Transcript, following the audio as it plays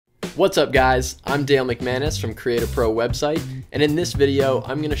What's up guys, I'm Dale McManus from Create a Pro Website, and in this video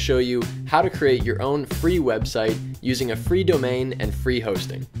I'm going to show you how to create your own free website using a free domain and free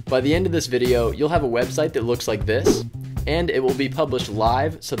hosting. By the end of this video you'll have a website that looks like this, and it will be published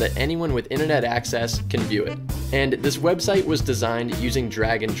live so that anyone with internet access can view it. And this website was designed using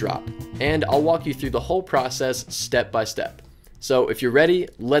drag and drop, and I'll walk you through the whole process step by step. So if you're ready,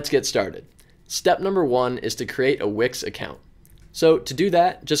 let's get started. Step number 1 is to create a Wix account. So to do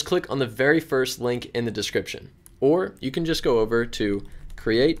that, just click on the very first link in the description, or you can just go over to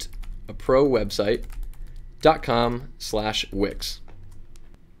createaprowebsite.com/Wix.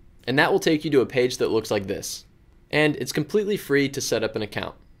 And that will take you to a page that looks like this. And it's completely free to set up an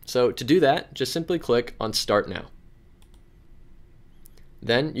account. So to do that, just simply click on Start Now.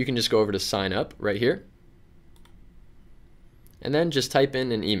 Then you can just go over to Sign Up right here. And then just type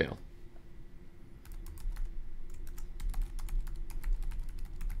in an email.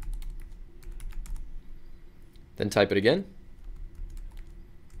 Then type it again.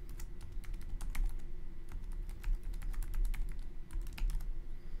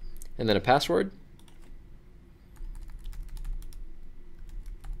 And then a password.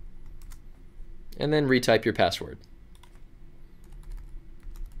 And then retype your password.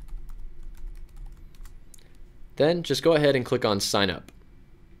 Then just go ahead and click on Sign Up.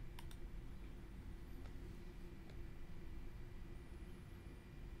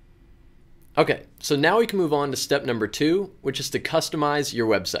 Okay, so now we can move on to step number 2, which is to customize your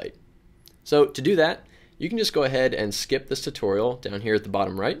website. So to do that, you can just go ahead and skip this tutorial down here at the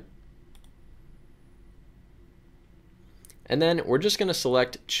bottom right. And then we're just going to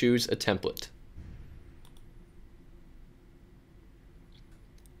select Choose a Template.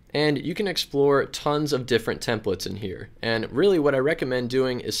 And you can explore tons of different templates in here. And really what I recommend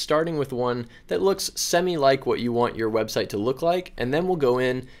doing is starting with one that looks semi-like what you want your website to look like, and then we'll go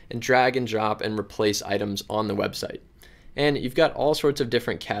in and drag and drop and replace items on the website. And you've got all sorts of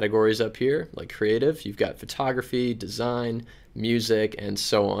different categories up here, like creative. You've got photography, design, music, and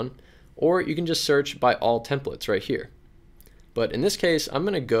so on. Or you can just search by all templates right here. But in this case, I'm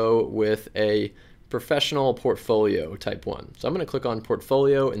going to go with a professional portfolio type one. So I'm going to click on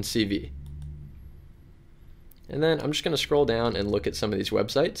portfolio and CV. And then I'm just going to scroll down and look at some of these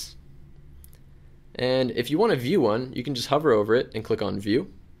websites. And if you want to view one, you can just hover over it and click on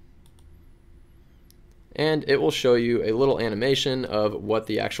view. And it will show you a little animation of what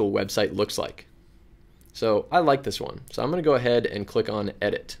the actual website looks like. So I like this one. So I'm going to go ahead and click on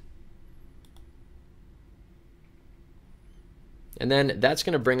edit. And then that's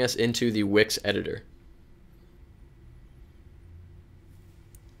going to bring us into the Wix editor.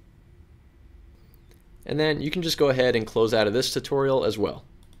 And then you can just go ahead and close out of this tutorial as well.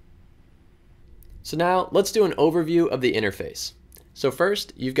 So now let's do an overview of the interface. So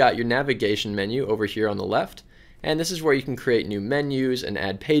first, you've got your navigation menu over here on the left, and this is where you can create new menus and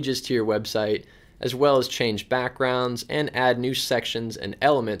add pages to your website, as well as change backgrounds and add new sections and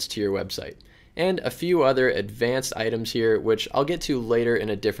elements to your website, and a few other advanced items here which I'll get to later in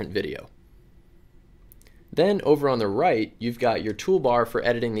a different video. Then over on the right, you've got your toolbar for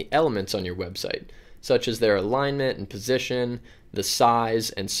editing the elements on your website, such as their alignment and position, the size,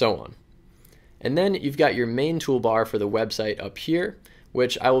 and so on. And then you've got your main toolbar for the website up here,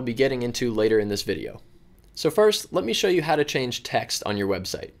 which I will be getting into later in this video. So first, let me show you how to change text on your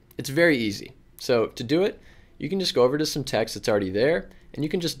website. It's very easy. So to do it, you can just go over to some text that's already there, and you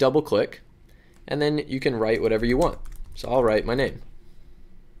can just double click, and then you can write whatever you want. So I'll write my name.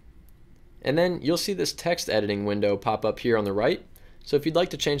 And then you'll see this text editing window pop up here on the right. So if you'd like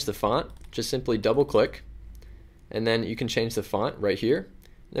to change the font, just simply double click, and then you can change the font right here.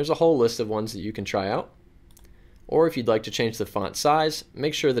 There's a whole list of ones that you can try out. Or if you'd like to change the font size,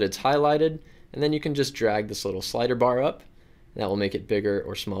 make sure that it's highlighted, and then you can just drag this little slider bar up. That will make it bigger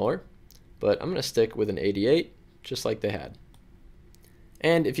or smaller. But I'm going to stick with an 88, just like they had.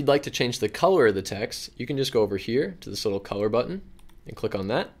 And if you'd like to change the color of the text, you can just go over here to this little color button and click on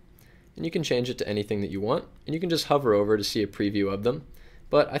that. And you can change it to anything that you want. And you can just hover over to see a preview of them.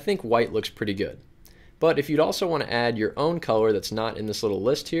 But I think white looks pretty good. But if you'd also want to add your own color that's not in this little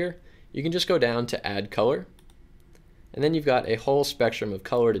list here, you can just go down to Add Color. And then you've got a whole spectrum of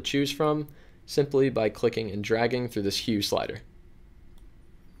color to choose from simply by clicking and dragging through this hue slider.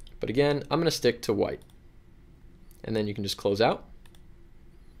 But again, I'm going to stick to white. And then you can just close out.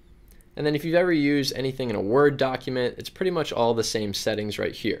 And then if you've ever used anything in a Word document, it's pretty much all the same settings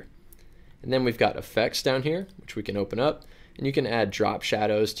right here. And then we've got effects down here, which we can open up, and you can add drop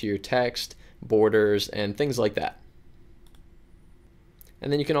shadows to your text, borders, and things like that.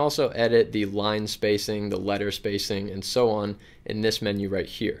 And then you can also edit the line spacing, the letter spacing, and so on in this menu right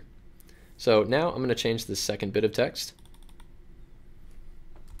here. So now I'm going to change this second bit of text.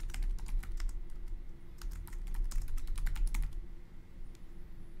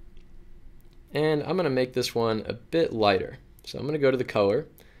 And I'm going to make this one a bit lighter. So I'm going to go to the color,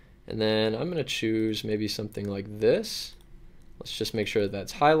 and then I'm going to choose maybe something like this. Let's just make sure that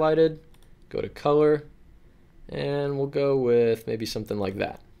that's highlighted. Go to color, and we'll go with maybe something like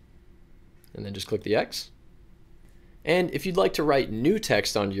that. And then just click the X. And if you'd like to write new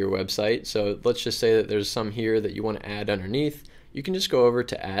text onto your website, so let's just say that there's some here that you want to add underneath, you can just go over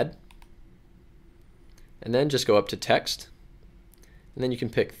to Add, and then just go up to Text. And then you can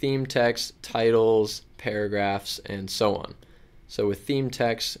pick theme text, titles, paragraphs, and so on. So with theme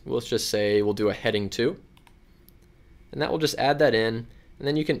text, let's just say we'll do a heading 2. And that will just add that in, and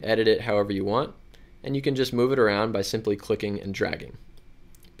then you can edit it however you want, and you can just move it around by simply clicking and dragging.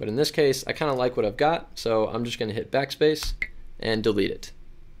 But in this case, I kind of like what I've got, so I'm just going to hit backspace and delete it.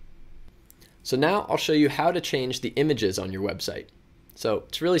 So now I'll show you how to change the images on your website. So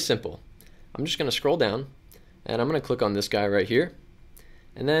it's really simple. I'm just going to scroll down, and I'm going to click on this guy right here.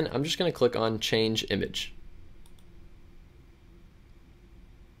 And then I'm just going to click on Change Image.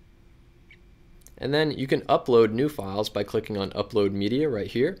 And then you can upload new files by clicking on Upload Media right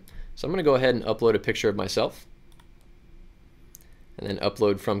here. So I'm going to go ahead and upload a picture of myself. And then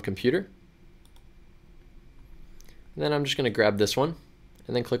Upload from Computer. And then I'm just going to grab this one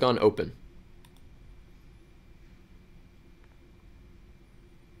and then click on Open.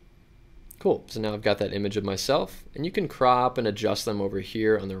 Cool, so now I've got that image of myself, and you can crop and adjust them over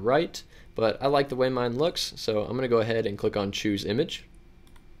here on the right, but I like the way mine looks, so I'm going to go ahead and click on Choose Image.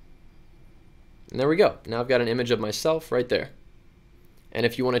 And there we go, now I've got an image of myself right there. And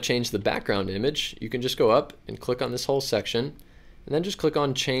if you want to change the background image, you can just go up and click on this whole section, and then just click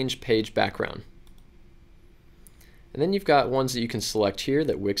on Change Page Background. And then you've got ones that you can select here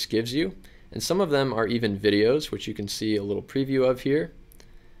that Wix gives you, and some of them are even videos, which you can see a little preview of here.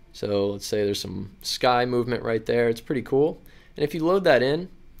 So let's say there's some sky movement right there. It's pretty cool. And if you load that in,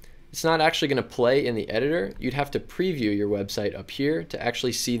 it's not actually going to play in the editor. You'd have to preview your website up here to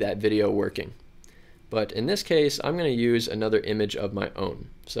actually see that video working. But in this case, I'm going to use another image of my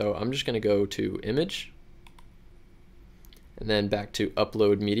own. So I'm just going to go to Image, and then back to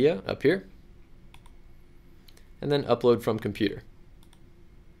Upload Media up here, and then Upload from Computer.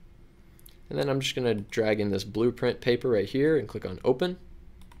 And then I'm just going to drag in this blueprint paper right here and click on Open.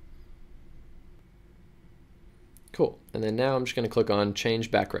 Cool, and then now I'm just going to click on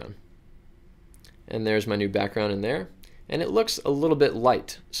Change Background. And there's my new background in there. And it looks a little bit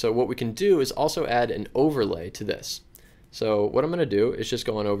light. So what we can do is also add an overlay to this. So what I'm going to do is just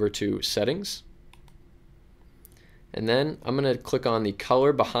go on over to Settings. And then I'm going to click on the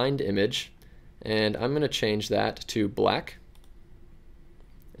Color Behind Image. And I'm going to change that to black.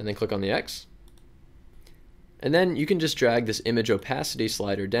 And then click on the X. And then you can just drag this image opacity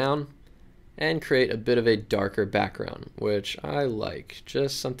slider down and create a bit of a darker background, which I like.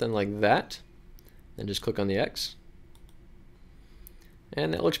 Just something like that. And just click on the X.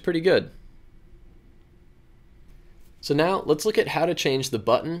 And that looks pretty good. So now let's look at how to change the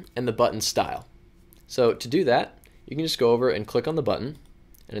button and the button style. So to do that, you can just go over and click on the button.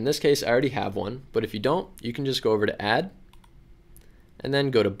 And in this case, I already have one, but if you don't, you can just go over to Add, and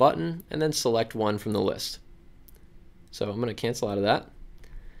then go to Button, and then select one from the list. So I'm going to cancel out of that.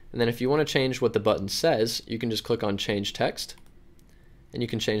 And then if you want to change what the button says, you can just click on Change Text, and you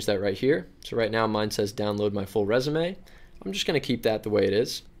can change that right here. So right now mine says Download my full resume. I'm just going to keep that the way it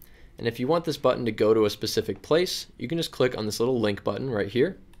is. And if you want this button to go to a specific place, you can just click on this little link button right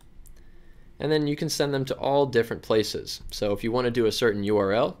here. And then you can send them to all different places. So if you want to do a certain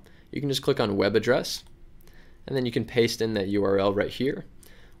URL, you can just click on Web Address, and then you can paste in that URL right here.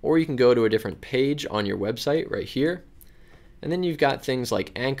 Or you can go to a different page on your website right here. And then you've got things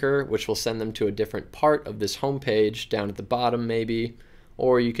like Anchor, which will send them to a different part of this home page down at the bottom maybe,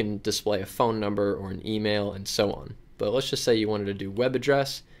 or you can display a phone number or an email and so on. But let's just say you wanted to do web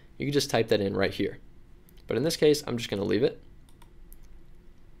address, you can just type that in right here. But in this case, I'm just going to leave it.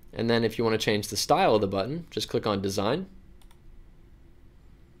 And then if you want to change the style of the button, just click on Design.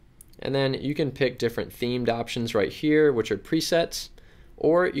 And then you can pick different themed options right here, which are presets,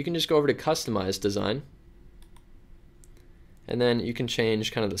 or you can just go over to Customize Design. And then you can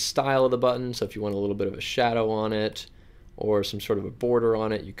change kind of the style of the button. So if you want a little bit of a shadow on it or some sort of a border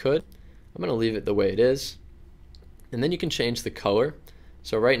on it, you could. I'm going to leave it the way it is. And then you can change the color.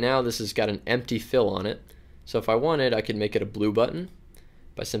 So right now this has got an empty fill on it. So if I wanted, I could make it a blue button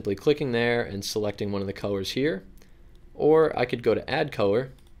by simply clicking there and selecting one of the colors here. Or I could go to Add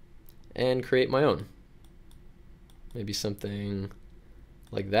Color and create my own. Maybe something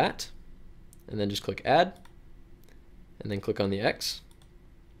like that. and then just click add, and then click on the X.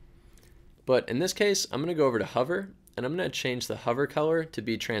 But in this case, I'm going to go over to hover, and I'm going to change the hover color to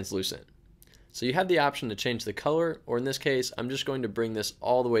be translucent. So you have the option to change the color, or in this case, I'm just going to bring this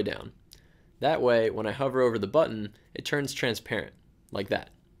all the way down. That way, when I hover over the button, it turns transparent, like that.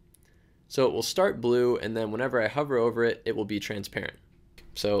 So it will start blue, and then whenever I hover over it, it will be transparent.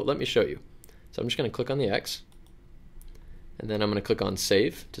 So let me show you. So I'm just going to click on the X, and then I'm going to click on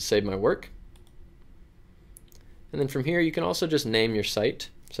Save to save my work. And then from here, you can also just name your site.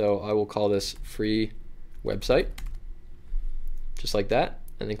 So I will call this free website, just like that,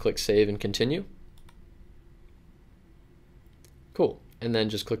 and then click Save and Continue. Cool, and then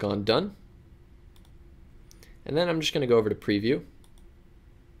just click on Done. And then I'm just going to go over to Preview.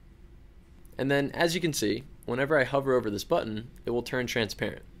 And then, as you can see, whenever I hover over this button, it will turn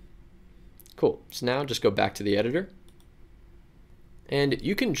transparent. Cool, so now just go back to the editor. And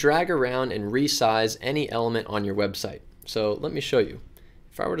you can drag around and resize any element on your website. So let me show you.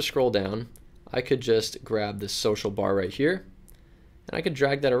 If I were to scroll down, I could just grab this social bar right here, and I could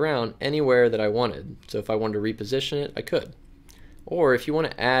drag that around anywhere that I wanted. So if I wanted to reposition it, I could. Or if you want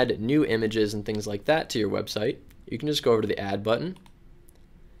to add new images and things like that to your website, you can just go over to the Add button,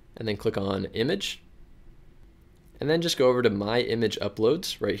 and then click on Image, and then just go over to My Image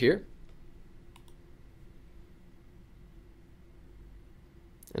Uploads right here.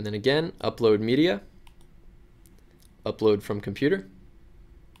 And then again, Upload Media, Upload from Computer.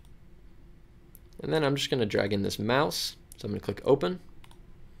 And then I'm just going to drag in this mouse, so I'm going to click Open.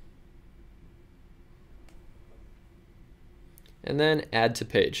 And then Add to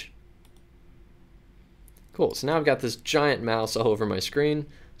Page. Cool, so now I've got this giant mouse all over my screen.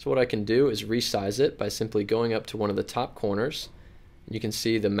 So what I can do is resize it by simply going up to one of the top corners. You can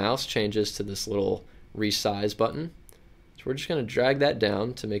see the mouse changes to this little resize button. So we're just going to drag that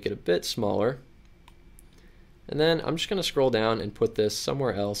down to make it a bit smaller. And then I'm just going to scroll down and put this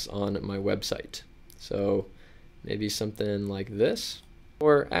somewhere else on my website. So maybe something like this.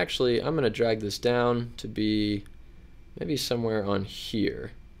 Or actually, I'm going to drag this down to be maybe somewhere on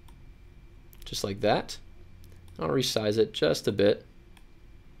here. Just like that. I'll resize it just a bit.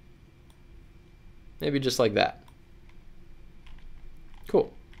 Maybe just like that.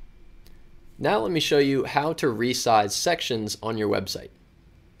 Cool. Now let me show you how to resize sections on your website.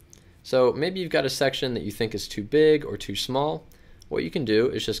 So maybe you've got a section that you think is too big or too small. What you can do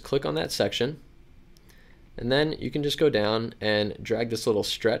is just click on that section, and then you can just go down and drag this little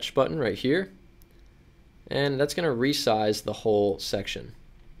stretch button right here, and that's going to resize the whole section,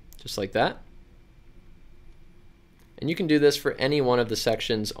 just like that. And you can do this for any one of the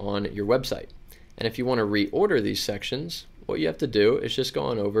sections on your website. And if you want to reorder these sections, what you have to do is just go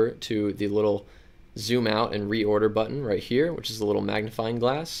on over to the little zoom out and reorder button right here, which is the little magnifying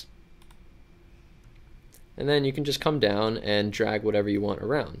glass. And then you can just come down and drag whatever you want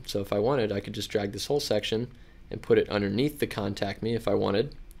around. So if I wanted, I could just drag this whole section and put it underneath the Contact Me if I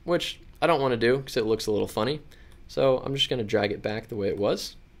wanted, which I don't want to do because it looks a little funny. So I'm just going to drag it back the way it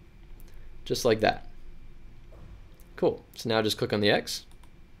was, just like that. Cool, so now just click on the X.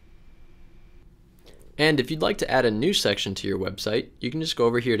 And if you'd like to add a new section to your website, you can just go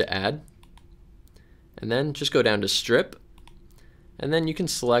over here to Add, and then just go down to Strip, and then you can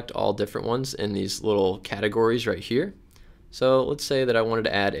select all different ones in these little categories right here. So let's say that I wanted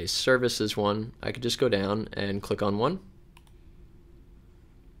to add a services one. I could just go down and click on one,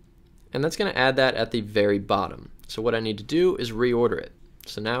 and that's going to add that at the very bottom. So what I need to do is reorder it.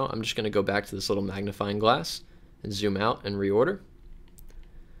 So now I'm just going to go back to this little magnifying glass and zoom out and reorder.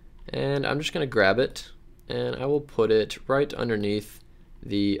 And I'm just going to grab it, and I will put it right underneath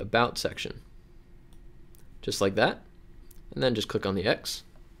the About section, just like that, and then just click on the X.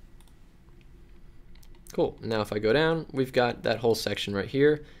 Cool, now if I go down, we've got that whole section right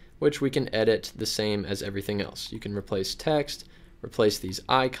here, which we can edit the same as everything else. You can replace text, replace these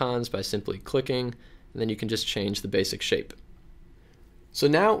icons by simply clicking, and then you can just change the basic shape. So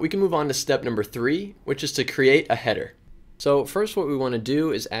now we can move on to step number 3, which is to create a header. So first what we want to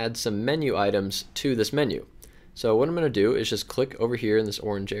do is add some menu items to this menu. So what I'm going to do is just click over here in this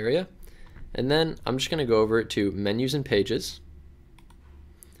orange area, and then I'm just going to go over to Menus and Pages.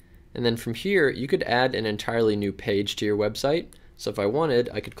 And then from here you could add an entirely new page to your website. So if I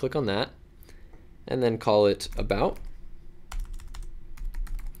wanted, I could click on that and then call it About.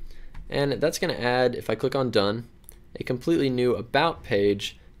 And that's going to add, if I click on Done, a completely new About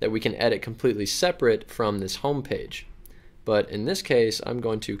page that we can edit completely separate from this home page. But in this case, I'm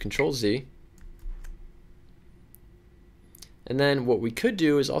going to Control Z. And then what we could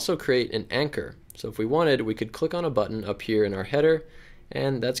do is also create an anchor. So if we wanted, we could click on a button up here in our header,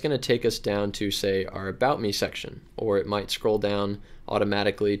 and that's going to take us down to, say, our About Me section, or it might scroll down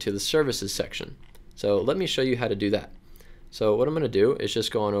automatically to the Services section. So let me show you how to do that. So what I'm going to do is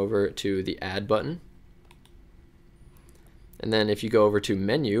just go on over to the Add button, and then if you go over to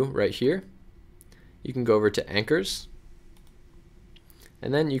Menu right here, you can go over to Anchors,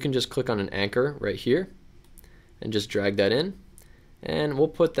 and then you can just click on an anchor right here and just drag that in, and we'll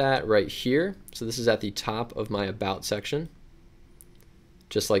put that right here. So this is at the top of my About section,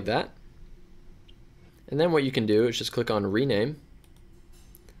 just like that. And then what you can do is just click on Rename,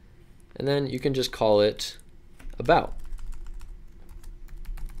 and then you can just call it About,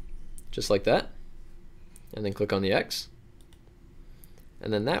 just like that, and then click on the X.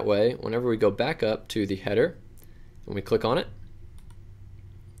 And then that way, whenever we go back up to the header and we click on it,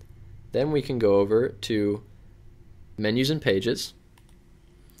 then we can go over to Menus and Pages,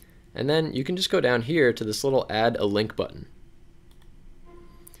 and then you can just go down here to this little Add a Link button,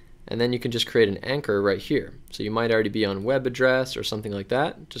 and then you can just create an anchor right here. So you might already be on web address or something like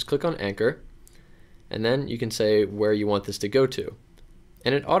that. Just click on Anchor, and then you can say where you want this to go to,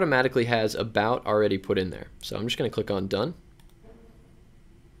 and it automatically has About already put in there. So I'm just going to click on Done,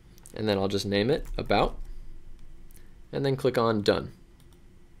 and then I'll just name it About, and then click on Done.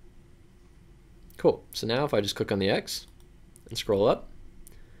 Cool. So now if I just click on the X and scroll up,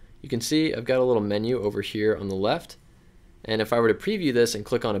 you can see I've got a little menu over here on the left, and if I were to preview this and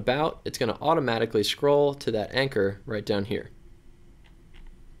click on About, it's going to automatically scroll to that anchor right down here.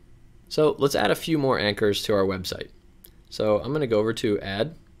 So let's add a few more anchors to our website. So I'm going to go over to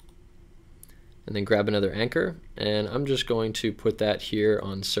Add, and then grab another anchor, and I'm just going to put that here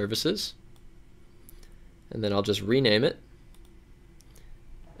on Services, and then I'll just rename it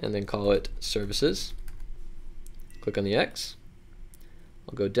and then call it Services. Click on the X,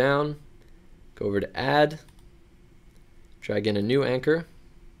 I'll go down, go over to Add, drag in a new anchor,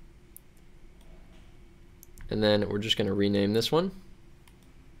 and then we're just going to rename this one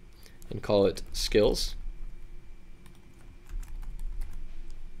and call it Skills.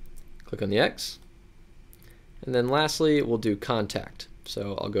 Click on the X, and then lastly we'll do Contact.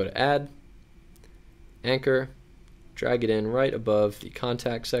 So I'll go to Add, Anchor, drag it in right above the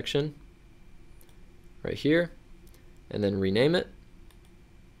Contact section right here, and then rename it,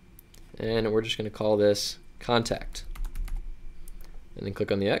 and we're just going to call this Contact, and then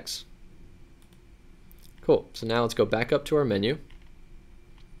click on the X. Cool. So now let's go back up to our menu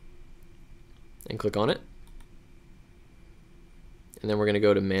and click on it. And then we're going to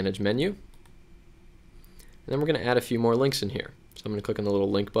go to Manage Menu, and then we're going to add a few more links in here. So I'm going to click on the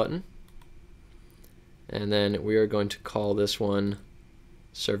little link button, and then we are going to call this one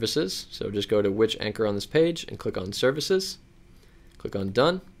Services. So just go to which anchor on this page and click on Services, click on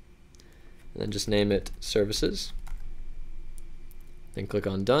Done, and then just name it Services, then click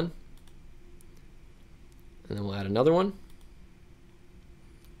on Done, and then we'll add another one.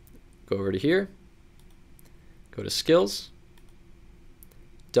 Go over to here, go to Skills,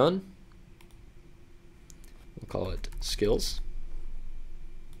 Done, we'll call it Skills,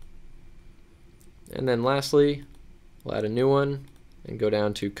 and then lastly we'll add a new one and go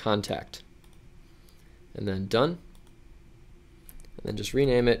down to Contact, and then Done, and then just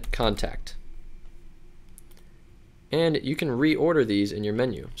rename it Contact. And you can reorder these in your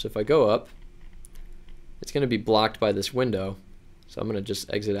menu. So if I go up, it's going to be blocked by this window. So I'm going to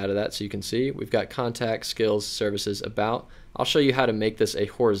just exit out of that so you can see we've got Contact, Skills, Services, About. I'll show you how to make this a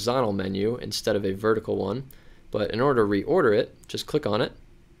horizontal menu instead of a vertical one. But in order to reorder it, just click on it,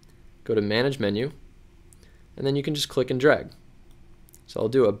 go to Manage Menu, and then you can just click and drag. So I'll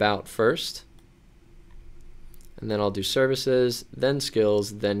do About first, and then I'll do Services, then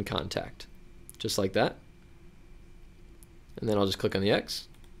Skills, then Contact, just like that. And then I'll just click on the X,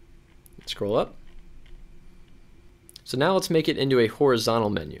 scroll up. So now let's make it into a horizontal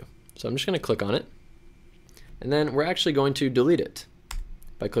menu. So I'm just going to click on it, and then we're actually going to delete it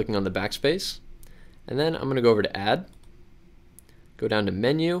by clicking on the backspace, and then I'm going to go over to Add, go down to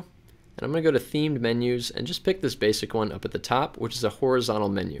Menu, and I'm going to go to Themed Menus and just pick this basic one up at the top, which is a horizontal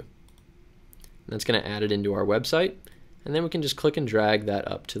menu. And that's going to add it into our website, and then we can just click and drag that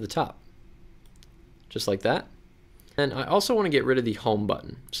up to the top, just like that. And I also want to get rid of the Home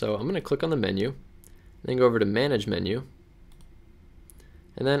button, so I'm going to click on the menu, then go over to Manage Menu,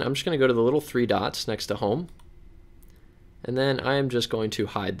 and then I'm just going to go to the little three dots next to Home, and then I am just going to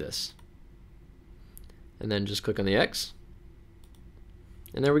hide this, and then just click on the X,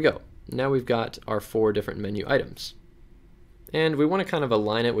 and there we go. Now we've got our 4 different menu items, and we want to kind of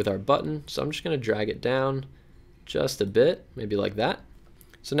align it with our button, so I'm just going to drag it down just a bit, maybe like that.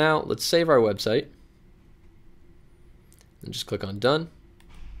 So now let's save our website and just click on Done.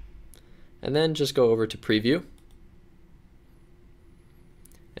 and then just go over to preview.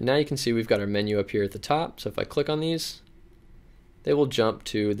 And now you can see we've got our menu up here at the top. So if I click on these, they will jump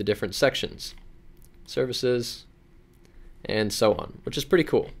to the different sections, services, and so on, which is pretty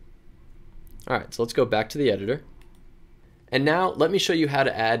cool. All right, so let's go back to the editor. And now let me show you how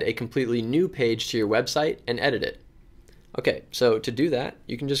to add a completely new page to your website and edit it. Okay, so to do that,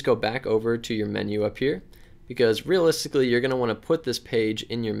 you can just go back over to your menu up here, because realistically you're going to want to put this page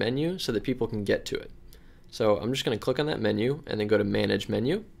in your menu so that people can get to it. So I'm just going to click on that menu and then go to Manage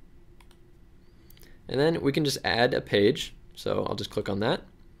Menu. And then we can just add a page. So I'll just click on that.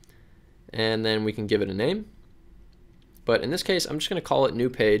 And then we can give it a name. But in this case, I'm just going to call it New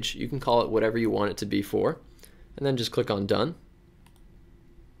Page. You can call it whatever you want it to be for. And then just click on Done.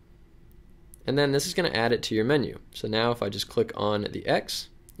 And then this is going to add it to your menu. So now if I just click on the X,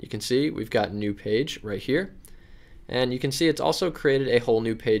 you can see we've got New Page right here. And you can see it's also created a whole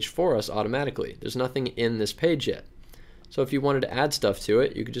new page for us automatically. There's nothing in this page yet. So if you wanted to add stuff to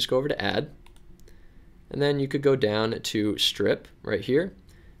it, you could just go over to Add. And then you could go down to Strip right here.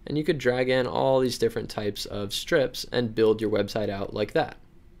 And you could drag in all these different types of strips and build your website out like that.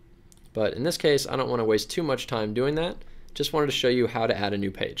 But in this case, I don't want to waste too much time doing that. Just wanted to show you how to add a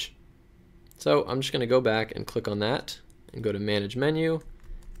new page. So I'm just going to go back and click on that and go to Manage Menu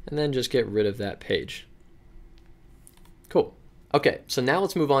and then just get rid of that page. Cool. Okay, so now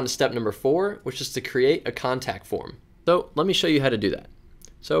let's move on to step number 4, which is to create a contact form. So let me show you how to do that.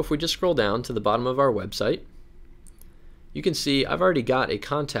 So if we just scroll down to the bottom of our website, you can see I've already got a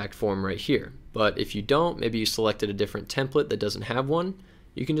contact form right here. But if you don't, maybe you selected a different template that doesn't have one,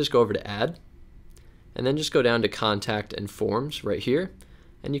 you can just go over to Add, and then just go down to Contact and Forms right here,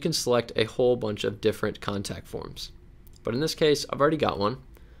 and you can select a whole bunch of different contact forms. But in this case, I've already got one,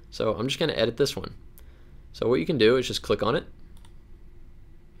 so I'm just going to edit this one. So what you can do is just click on it,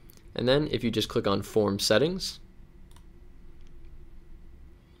 and then if you just click on Form Settings,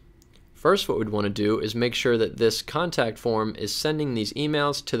 first what we'd want to do is make sure that this contact form is sending these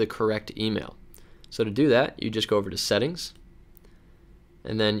emails to the correct email. So to do that, you just go over to Settings,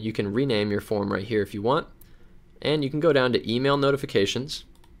 and then you can rename your form right here if you want, and you can go down to Email Notifications,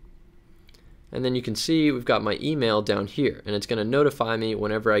 and then you can see we've got my email down here, and it's going to notify me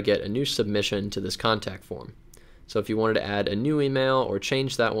whenever I get a new submission to this contact form. So if you wanted to add a new email or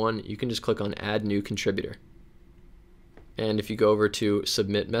change that one, you can just click on Add New Contributor. And if you go over to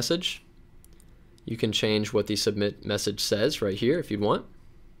Submit Message, you can change what the submit message says right here if you'd want.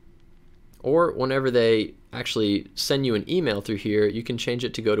 Or whenever they actually send you an email through here, you can change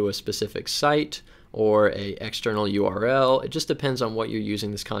it to go to a specific site or a external URL. It just depends on what you're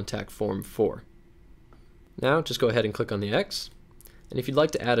using this contact form for. Now just go ahead and click on the X. And if you'd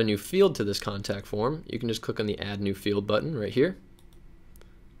like to add a new field to this contact form, you can just click on the Add New Field button right here.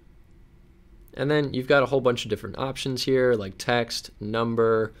 And then you've got a whole bunch of different options here like text,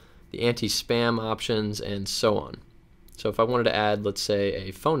 number, the anti-spam options, and so on. So if I wanted to add, let's say,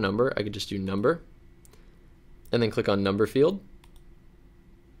 a phone number, I could just do number and then click on number field.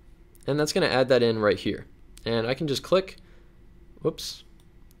 And that's going to add that in right here. And I can just click, whoops,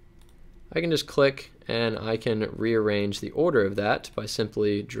 I can just click and I can rearrange the order of that by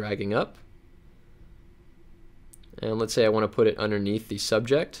simply dragging up. And let's say I want to put it underneath the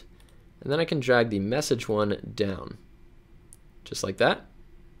subject. And then I can drag the message one down, just like that.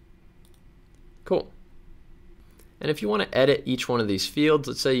 Cool. And if you want to edit each one of these fields,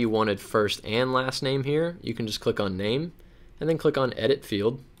 let's say you wanted first and last name here, you can just click on Name and then click on Edit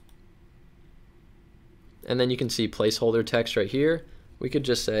Field. And then you can see placeholder text right here. We could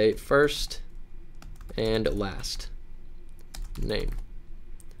just say first and last name,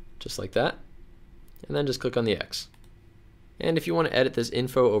 just like that. And then just click on the X. And if you want to edit this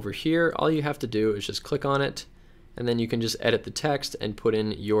info over here, all you have to do is just click on it, and then you can just edit the text and put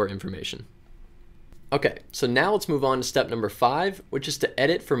in your information. Okay, so now let's move on to step number 5, which is to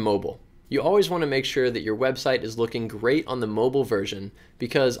edit for mobile. You always want to make sure that your website is looking great on the mobile version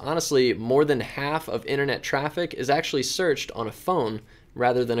because honestly, more than half of internet traffic is actually searched on a phone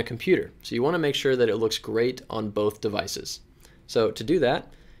rather than a computer. So you want to make sure that it looks great on both devices. So to do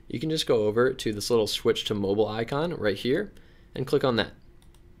that, you can just go over to this little switch to mobile icon right here and click on that.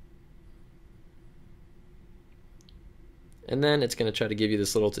 And then it's going to try to give you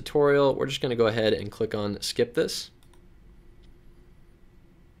this little tutorial. We're just going to go ahead and click on skip this.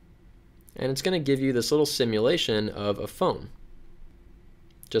 And it's going to give you this little simulation of a phone,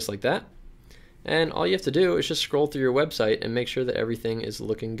 just like that. And all you have to do is just scroll through your website and make sure that everything is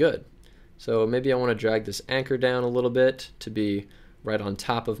looking good. So maybe I want to drag this anchor down a little bit to be right on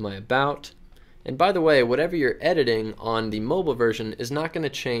top of my about. And by the way, whatever you're editing on the mobile version is not going to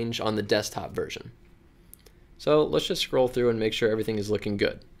change on the desktop version. So let's just scroll through and make sure everything is looking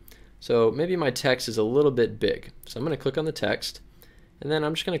good. So maybe my text is a little bit big. So I'm going to click on the text, and then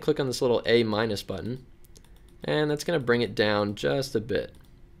I'm just going to click on this little A- button, and that's going to bring it down just a bit.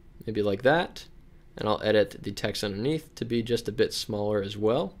 Maybe like that. And I'll edit the text underneath to be just a bit smaller as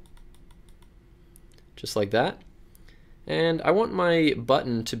well. Just like that. And I want my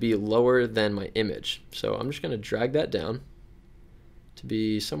button to be lower than my image. So I'm just going to drag that down to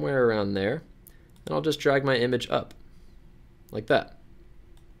be somewhere around there. And I'll just drag my image up like that.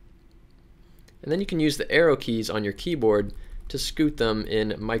 And then you can use the arrow keys on your keyboard to scoot them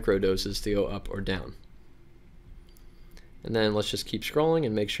in micro doses to go up or down. And then let's just keep scrolling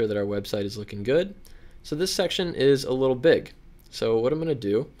and make sure that our website is looking good. So this section is a little big. So what I'm going to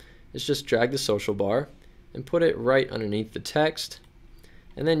do is just drag the social bar and put it right underneath the text.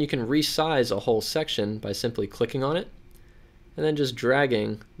 And then you can resize a whole section by simply clicking on it and then just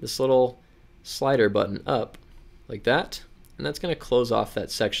dragging this little slider button up like that. And that's going to close off that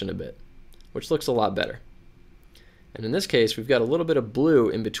section a bit, which looks a lot better. And in this case, we've got a little bit of blue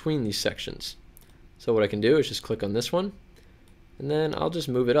in between these sections. So what I can do is just click on this one, and then I'll just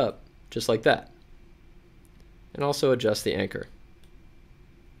move it up just like that. And also adjust the anchor.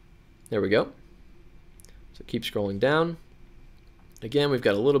 There we go. So keep scrolling down. Again, we've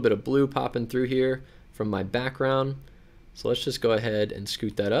got a little bit of blue popping through here from my background. So let's just go ahead and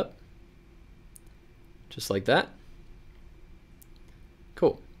scoot that up. Just like that.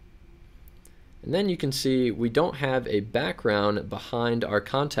 Cool. And then you can see we don't have a background behind our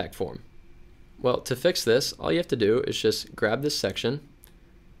contact form. Well, to fix this, all you have to do is just grab this section,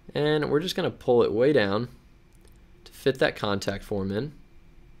 and we're just going to pull it way down to fit that contact form in.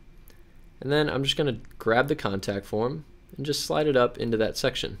 And then I'm just going to grab the contact form and just slide it up into that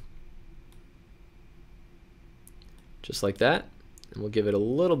section. Just like that. And we'll give it a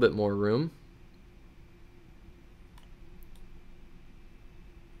little bit more room.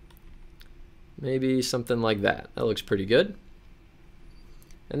 Maybe something like that. That looks pretty good.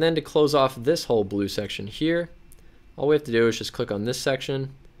 And then to close off this whole blue section here, all we have to do is just click on this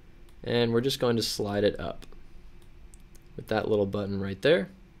section, and we're just going to slide it up with that little button right there,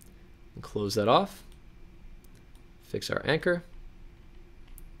 and close that off. Fix our anchor,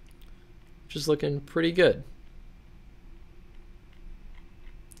 which is looking pretty good.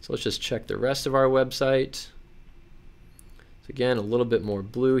 So let's just check the rest of our website. So again, a little bit more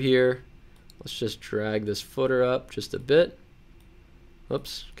blue here. Let's just drag this footer up just a bit.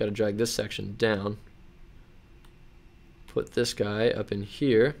 Oops, got to drag this section down. Put this guy up in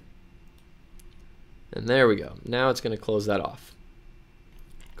here. And there we go. Now it's going to close that off.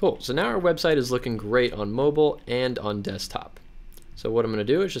 Cool. So now our website is looking great on mobile and on desktop. So what I'm going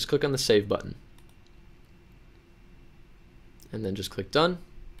to do is just click on the Save button. And then just click Done.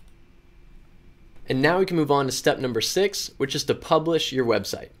 And now we can move on to step number 6, which is to publish your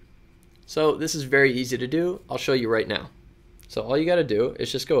website. So this is very easy to do. I'll show you right now. So all you got to do is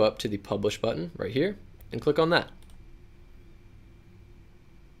just go up to the Publish button right here and click on that.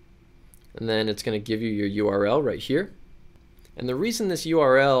 And then it's going to give you your URL right here. And the reason this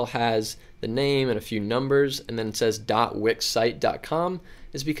URL has the name and a few numbers and then it says .wixsite.com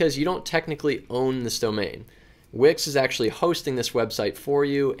is because you don't technically own this domain. Wix is actually hosting this website for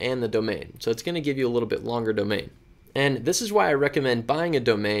you and the domain. So it's going to give you a little bit longer domain. And this is why I recommend buying a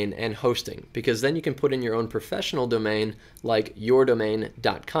domain and hosting, because then you can put in your own professional domain like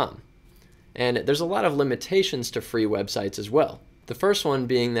yourdomain.com. And there's a lot of limitations to free websites as well. The first one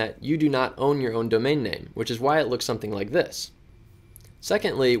being that you do not own your own domain name, which is why it looks something like this.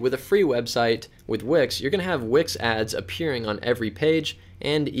 Secondly, with a free website with Wix, you're going to have Wix ads appearing on every page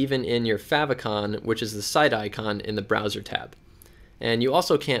and even in your favicon, which is the site icon in the browser tab. And you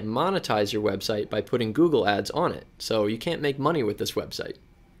also can't monetize your website by putting Google ads on it, so you can't make money with this website.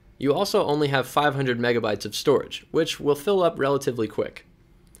 You also only have 500 megabytes of storage, which will fill up relatively quick.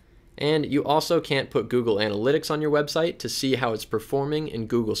 And you also can't put Google Analytics on your website to see how it's performing in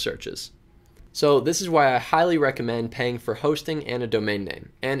Google searches. So this is why I highly recommend paying for hosting and a domain name,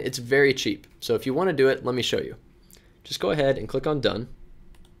 and it's very cheap. So if you want to do it, let me show you. Just go ahead and click on Done.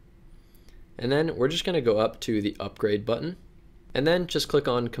 And then we're just going to go up to the Upgrade button. And then just click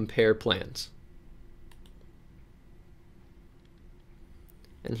on Compare Plans.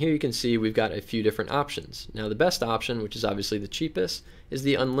 And here you can see we've got a few different options. Now the best option, which is obviously the cheapest, is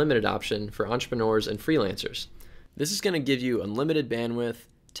the unlimited option for entrepreneurs and freelancers. This is going to give you unlimited bandwidth,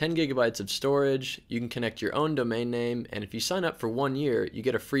 10 gigabytes of storage, you can connect your own domain name, and if you sign up for 1 year, you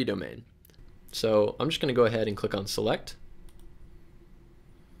get a free domain. So I'm just going to go ahead and click on Select.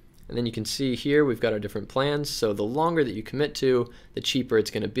 And then you can see here we've got our different plans. So the longer that you commit to, the cheaper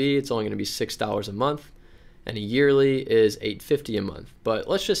it's going to be. It's only going to be $6 a month. And a yearly is $8.50 a month. But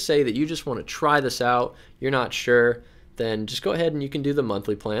let's just say that you just want to try this out, you're not sure, then just go ahead and you can do the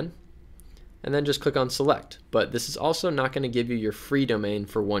monthly plan. And then just click on select. But this is also not going to give you your free domain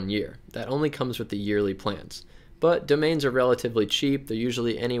for 1 year. That only comes with the yearly plans. But domains are relatively cheap. They're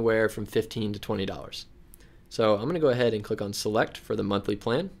usually anywhere from $15 to $20. So I'm going to go ahead and click on select for the monthly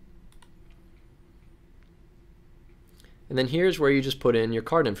plan. And then here's where you just put in your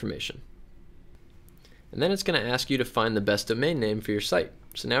card information. And then it's going to ask you to find the best domain name for your site.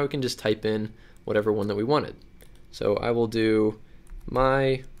 So now we can just type in whatever one that we wanted. So I will do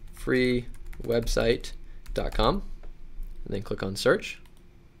myfreewebsite.com and then click on search.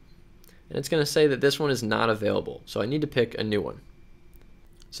 And it's going to say that this one is not available. So I need to pick a new one.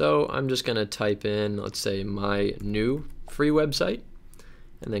 So I'm just going to type in, let's say, my new free website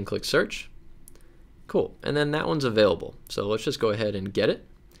and then click search. Cool. And then that one's available. So let's just go ahead and get it.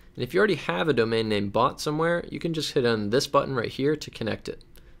 And if you already have a domain name bought somewhere, you can just hit on this button right here to connect it.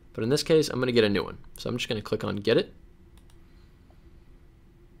 But in this case, I'm going to get a new one. So I'm just going to click on get it.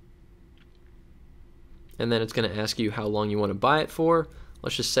 And then it's going to ask you how long you want to buy it for.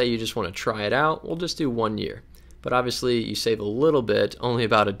 Let's just say you just want to try it out. We'll just do 1 year. But obviously you save a little bit, only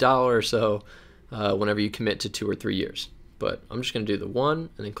about $1 or so whenever you commit to 2 or 3 years. But I'm just going to do the 1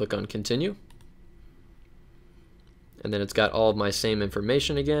 and then click on continue. And then it's got all of my same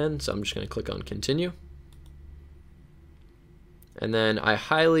information again, so I'm just going to click on continue. And then I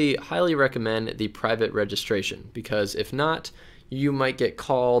highly recommend the private registration, because if not, you might get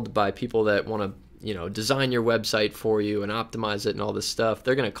called by people that want to, design your website for you and optimize it and all this stuff.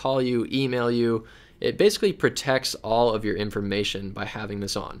 They're going to call you, email you. It basically protects all of your information by having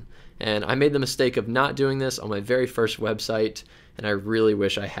this on. And I made the mistake of not doing this on my very first website, and I really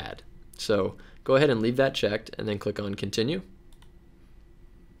wish I had. So go ahead and leave that checked and then click on continue.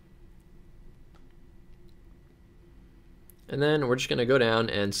 And then we're just going to go down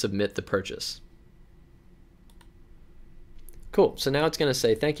and submit the purchase. Cool, so now it's going to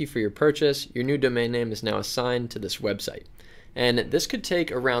say thank you for your purchase. Your new domain name is now assigned to this website. And this could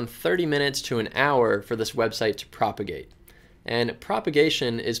take around 30 minutes to an hour for this website to propagate. And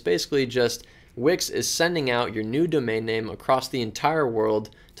propagation is basically just Wix is sending out your new domain name across the entire world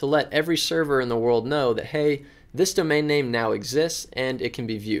to let every server in the world know that, hey, this domain name now exists and it can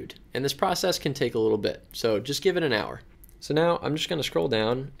be viewed. And this process can take a little bit, so just give it an hour. So now I'm just going to scroll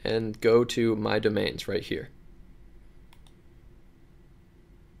down and go to my domains right here.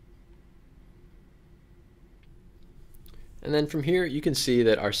 And then from here, you can see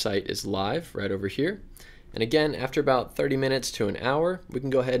that our site is live right over here. And again, after about 30 minutes to an hour, we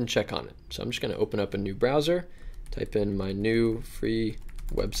can go ahead and check on it. So I'm just going to open up a new browser, type in my new free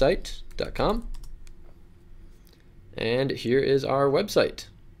website.com. And here is our website,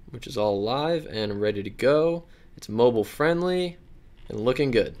 which is all live and ready to go. It's mobile friendly and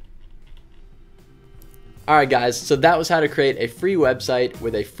looking good. Alright guys, so that was how to create a free website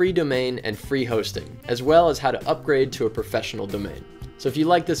with a free domain and free hosting, as well as how to upgrade to a professional domain. So if you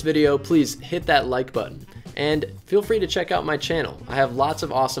like this video, please hit that like button. And feel free to check out my channel. I have lots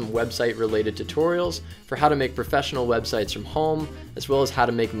of awesome website related tutorials for how to make professional websites from home, as well as how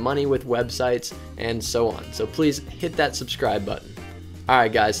to make money with websites and so on. So please hit that subscribe button.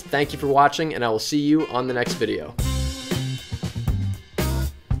 Alright guys, thank you for watching and I will see you on the next video.